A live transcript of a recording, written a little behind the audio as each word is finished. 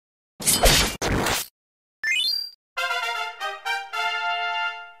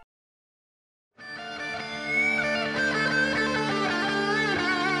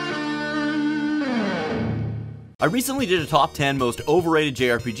I recently did a top 10 most overrated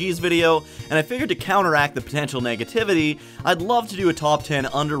JRPGs video, and I figured to counteract the potential negativity, I'd love to do a top 10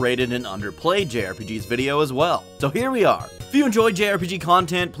 underrated and underplayed JRPGs video as well. So here we are. If you enjoyed JRPG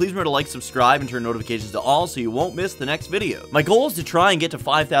content, please remember to like, subscribe, and turn notifications to all so you won't miss the next video. My goal is to try and get to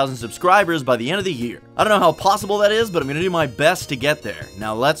 5,000 subscribers by the end of the year. I don't know how possible that is, but I'm going to do my best to get there.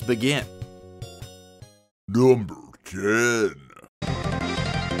 Now let's begin. Number 10.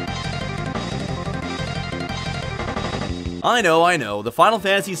 I know, the Final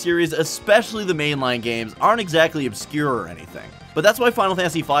Fantasy series, especially the mainline games, aren't exactly obscure or anything. But that's why Final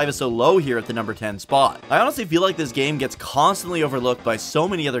Fantasy V is so low here at the number 10 spot. I honestly feel like this game gets constantly overlooked by so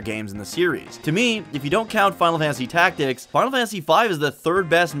many other games in the series. To me, if you don't count Final Fantasy Tactics, Final Fantasy V is the third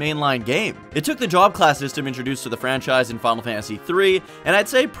best mainline game. It took the job class system introduced to the franchise in Final Fantasy III, and I'd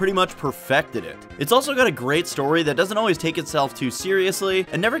say pretty much perfected it. It's also got a great story that doesn't always take itself too seriously,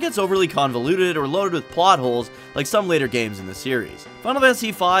 and never gets overly convoluted or loaded with plot holes like some later games in the series. Final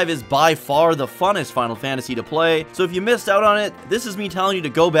Fantasy V is by far the funnest Final Fantasy to play, so if you missed out on it, this is me telling you to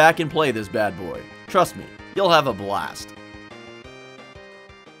go back and play this bad boy. Trust me, you'll have a blast.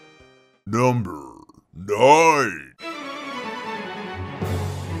 Number 9.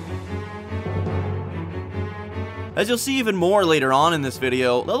 As you'll see even more later on in this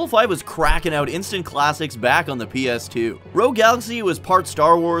video, Level 5 was cracking out instant classics back on the PS2. Rogue Galaxy was part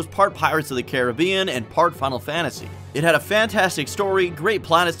Star Wars, part Pirates of the Caribbean, and part Final Fantasy. It had a fantastic story, great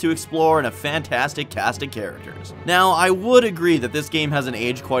planets to explore, and a fantastic cast of characters. Now, I would agree that this game hasn't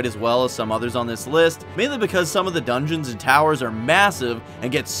aged quite as well as some others on this list, mainly because some of the dungeons and towers are massive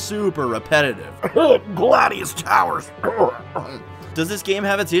and get super repetitive. Gladius Towers. Does this game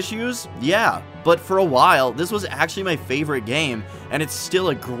have its issues? Yeah, but for a while, this was actually my favorite game, and it's still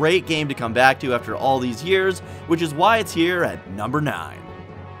a great game to come back to after all these years, which is why it's here at number 9.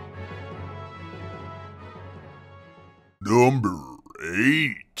 Number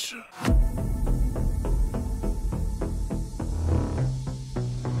 8.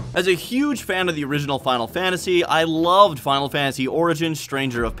 As a huge fan of the original Final Fantasy, I loved Final Fantasy Origins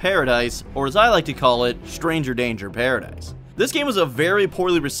Stranger of Paradise, or as I like to call it, Stranger Danger Paradise. This game was a very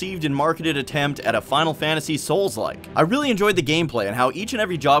poorly received and marketed attempt at a Final Fantasy Souls-like. I really enjoyed the gameplay and how each and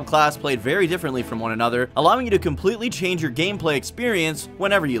every job class played very differently from one another, allowing you to completely change your gameplay experience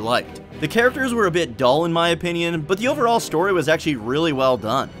whenever you liked. The characters were a bit dull in my opinion, but the overall story was actually really well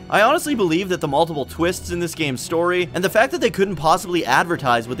done. I honestly believe that the multiple twists in this game's story, and the fact that they couldn't possibly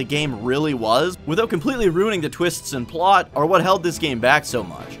advertise what the game really was, without completely ruining the twists and plot, are what held this game back so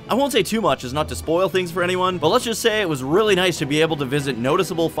much. I won't say too much as not to spoil things for anyone, but let's just say it was really nice to be able to visit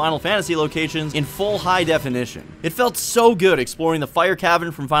noticeable Final Fantasy locations in full high definition. It felt so good exploring the Fire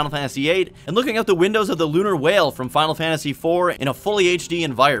Cavern from Final Fantasy VIII, and looking out the windows of the Lunar Whale from Final Fantasy IV in a fully HD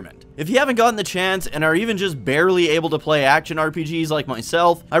environment. If you haven't gotten the chance and are even just barely able to play action RPGs like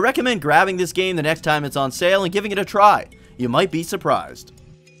myself, I recommend grabbing this game the next time it's on sale and giving it a try. You might be surprised.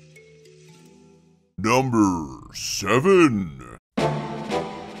 Number 7.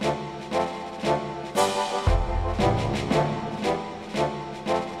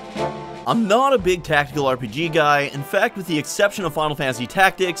 I'm not a big tactical RPG guy. In fact, with the exception of Final Fantasy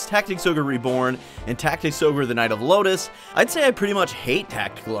Tactics, Tactics Ogre Reborn, and Tactics Ogre the Knight of Lotus, I'd say I pretty much hate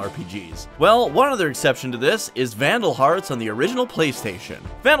tactical RPGs. Well, one other exception to this is Vandal Hearts on the original PlayStation.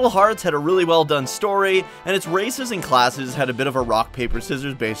 Vandal Hearts had a really well done story, and its races and classes had a bit of a rock, paper,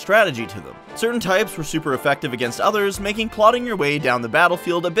 scissors based strategy to them. Certain types were super effective against others, making plotting your way down the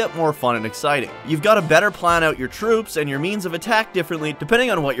battlefield a bit more fun and exciting. You've got to better plan out your troops and your means of attack differently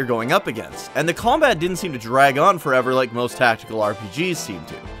depending on what you're going up against. And the combat didn't seem to drag on forever like most tactical RPGs seem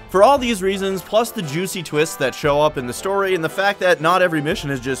to. For all these reasons, plus the juicy twists that show up in the story and the fact that not every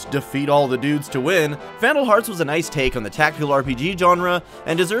mission is just defeat all the dudes to win, Vandal Hearts was a nice take on the tactical RPG genre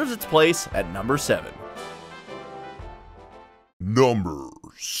and deserves its place at number 7. Number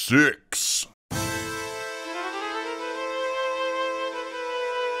 6.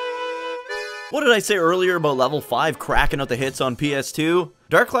 What did I say earlier about Level 5 cracking out the hits on PS2?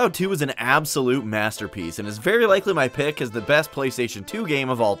 Dark Cloud 2 is an absolute masterpiece and is very likely my pick as the best PlayStation 2 game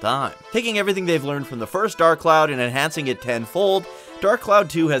of all time. Taking everything they've learned from the first Dark Cloud and enhancing it tenfold, Dark Cloud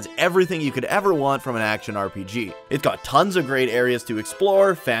 2 has everything you could ever want from an action RPG. It's got tons of great areas to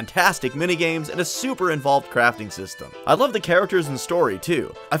explore, fantastic minigames, and a super involved crafting system. I love the characters and story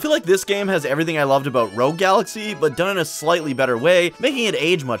too. I feel like this game has everything I loved about Rogue Galaxy, but done in a slightly better way, making it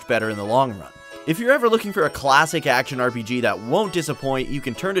age much better in the long run. If you're ever looking for a classic action RPG that won't disappoint, you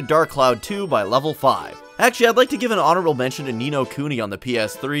can turn to Dark Cloud 2 by Level 5. Actually, I'd like to give an honorable mention to Ni no Kuni on the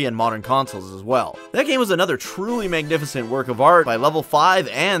PS3 and modern consoles as well. That game was another truly magnificent work of art by Level 5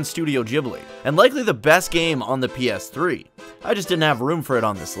 and Studio Ghibli, and likely the best game on the PS3. I just didn't have room for it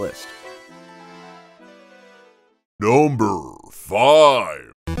on this list. Number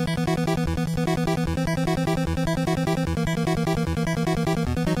 5.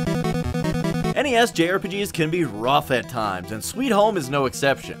 NES JRPGs can be rough at times, and Sweet Home is no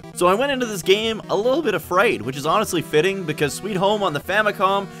exception. So I went into this game a little bit afraid, which is honestly fitting because Sweet Home on the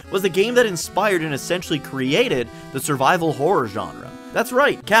Famicom was the game that inspired and essentially created the survival horror genre. That's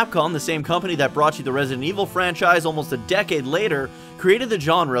right, Capcom, the same company that brought you the Resident Evil franchise almost a decade later, created the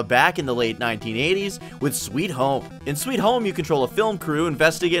genre back in the late 1980s with Sweet Home. In Sweet Home, you control a film crew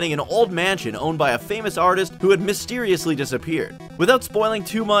investigating an old mansion owned by a famous artist who had mysteriously disappeared. Without spoiling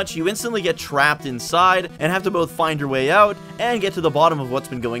too much, you instantly get trapped inside and have to both find your way out and get to the bottom of what's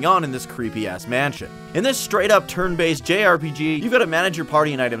been going on in this creepy-ass mansion. In this straight-up turn-based JRPG, you've got to manage your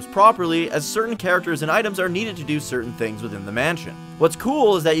party and items properly, as certain characters and items are needed to do certain things within the mansion. What's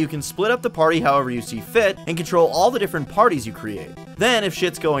cool is that you can split up the party however you see fit and control all the different parties you create. Then, if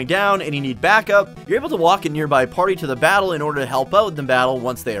shit's going down and you need backup, you're able to walk a nearby party to the battle in order to help out in the battle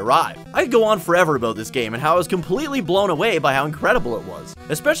once they arrive. I could go on forever about this game and how I was completely blown away by how incredible it was,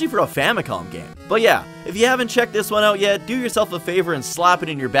 especially for a Famicom game. But yeah, if you haven't checked this one out yet, do yourself a favor and slap it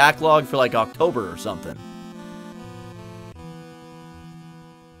in your backlog for like October or something.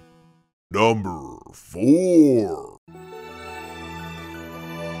 Number 4.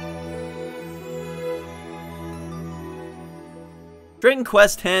 Dragon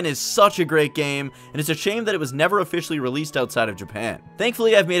Quest X is such a great game, and it's a shame that it was never officially released outside of Japan.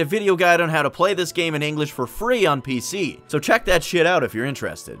 Thankfully, I've made a video guide on how to play this game in English for free on PC, so check that shit out if you're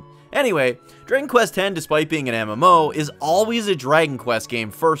interested. Anyway, Dragon Quest X, despite being an MMO, is always a Dragon Quest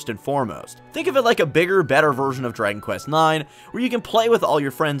game first and foremost. Think of it like a bigger, better version of Dragon Quest IX, where you can play with all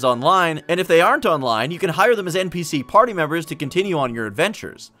your friends online, and if they aren't online, you can hire them as NPC party members to continue on your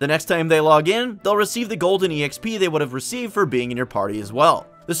adventures. The next time they log in, they'll receive the golden EXP they would have received for being in your party as well.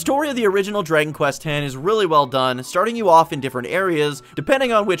 The story of the original Dragon Quest X is really well done, starting you off in different areas,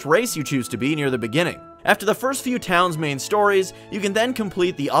 depending on which race you choose to be near the beginning. After the first few towns' main stories, you can then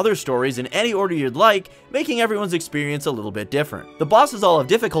complete the other stories in any order you'd like, making everyone's experience a little bit different. The bosses all have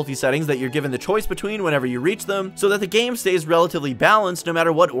difficulty settings that you're given the choice between whenever you reach them, so that the game stays relatively balanced no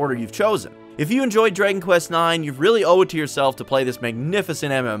matter what order you've chosen. If you enjoyed Dragon Quest IX, you really owe it to yourself to play this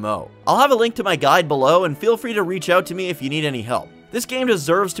magnificent MMO. I'll have a link to my guide below, and feel free to reach out to me if you need any help. This game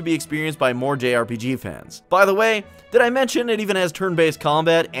deserves to be experienced by more JRPG fans. By the way, did I mention it even has turn-based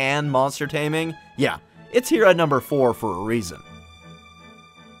combat and monster taming? Yeah, it's here at number 4 for a reason.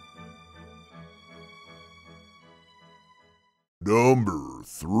 Number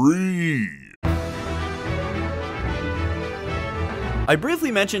 3. I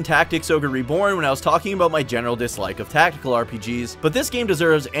briefly mentioned Tactics Ogre Reborn when I was talking about my general dislike of tactical RPGs, but this game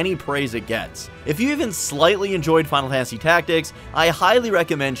deserves any praise it gets. If you even slightly enjoyed Final Fantasy Tactics, I highly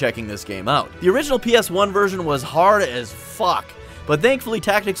recommend checking this game out. The original PS1 version was hard as fuck, but thankfully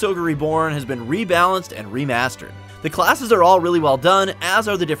Tactics Ogre Reborn has been rebalanced and remastered. The classes are all really well done, as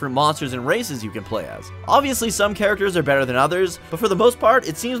are the different monsters and races you can play as. Obviously some characters are better than others, but for the most part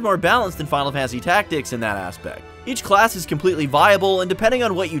it seems more balanced than Final Fantasy Tactics in that aspect. Each class is completely viable, and depending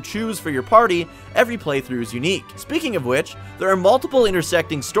on what you choose for your party, every playthrough is unique. Speaking of which, there are multiple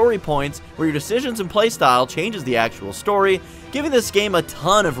intersecting story points where your decisions and playstyle changes the actual story, giving this game a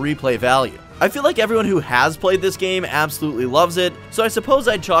ton of replay value. I feel like everyone who has played this game absolutely loves it, so I suppose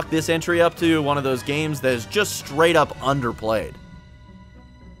I'd chalk this entry up to one of those games that is just straight up underplayed.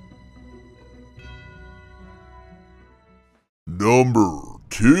 Number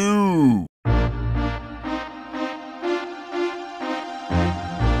 2.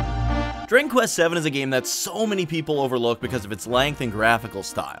 Dragon Quest VII is a game that so many people overlook because of its length and graphical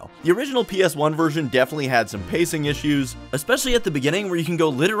style. The original PS1 version definitely had some pacing issues, especially at the beginning where you can go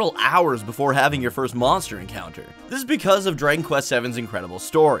literal hours before having your first monster encounter. This is because of Dragon Quest VII's incredible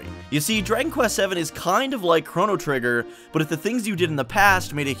story. You see, Dragon Quest VII is kind of like Chrono Trigger, but if the things you did in the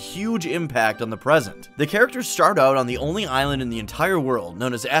past made a huge impact on the present. The characters start out on the only island in the entire world,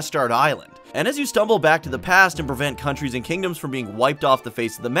 known as Estard Island. And as you stumble back to the past and prevent countries and kingdoms from being wiped off the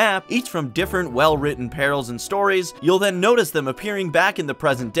face of the map, each from from different well-written perils and stories, you'll then notice them appearing back in the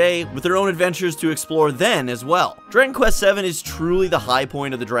present day with their own adventures to explore then as well. Dragon Quest VII is truly the high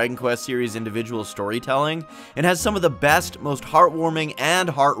point of the Dragon Quest series' individual storytelling, and has some of the best, most heartwarming, and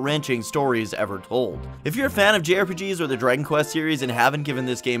heart-wrenching stories ever told. If you're a fan of JRPGs or the Dragon Quest series and haven't given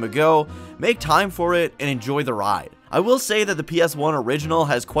this game a go, make time for it and enjoy the ride. I will say that the PS1 original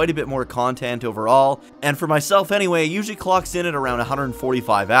has quite a bit more content overall, and for myself anyway, usually clocks in at around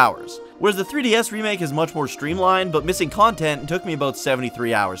 145 hours. Whereas the 3DS remake is much more streamlined, but missing content and took me about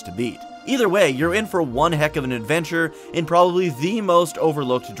 73 hours to beat. Either way, you're in for one heck of an adventure in probably the most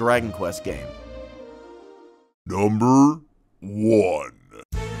overlooked Dragon Quest game. Number 1.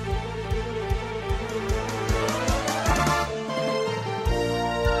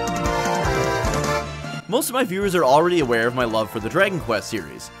 Most of my viewers are already aware of my love for the Dragon Quest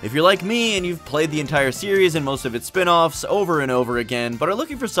series. If you're like me and you've played the entire series and most of its spin-offs over and over again, but are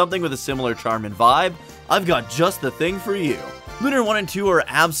looking for something with a similar charm and vibe, I've got just the thing for you. Lunar 1 and 2 are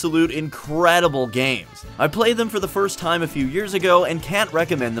absolute incredible games. I played them for the first time a few years ago and can't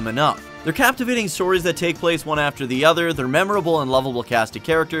recommend them enough. They're captivating stories that take place one after the other, their memorable and lovable cast of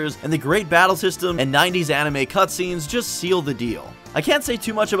characters, and the great battle system and 90s anime cutscenes just seal the deal. I can't say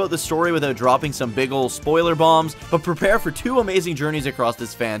too much about the story without dropping some big ol' spoiler bombs, but prepare for 2 amazing journeys across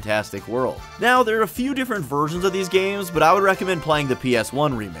this fantastic world. Now, there are a few different versions of these games, but I would recommend playing the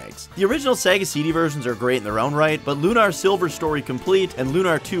PS1 remakes. The original Sega CD versions are great in their own right, but Lunar Silver Story Complete and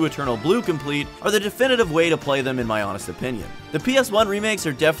Lunar 2 Eternal Blue Complete are the definitive way to play them in my honest opinion. The PS1 remakes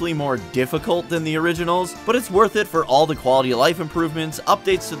are definitely more difficult than the originals, but it's worth it for all the quality of life improvements,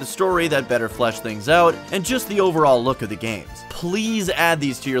 updates to the story that better flesh things out, and just the overall look of the games. Please add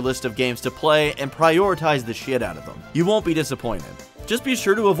these to your list of games to play and prioritize the shit out of them. You won't be disappointed. Just be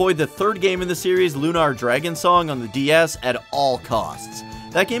sure to avoid the third game in the series, Lunar Dragon Song on the DS, at all costs.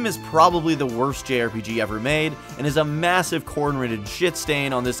 That game is probably the worst JRPG ever made, and is a massive corn-ridden shit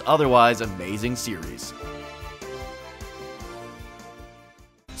stain on this otherwise amazing series.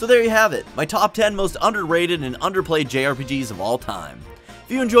 So there you have it, my top 10 most underrated and underplayed JRPGs of all time.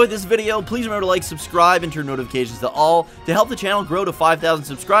 If you enjoyed this video, please remember to like, subscribe, and turn notifications to all to help the channel grow to 5,000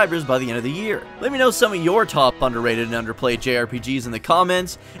 subscribers by the end of the year. Let me know some of your top underrated and underplayed JRPGs in the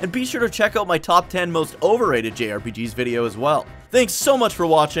comments, and be sure to check out my top 10 most overrated JRPGs video as well. Thanks so much for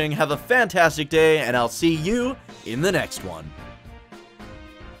watching, have a fantastic day, and I'll see you in the next one.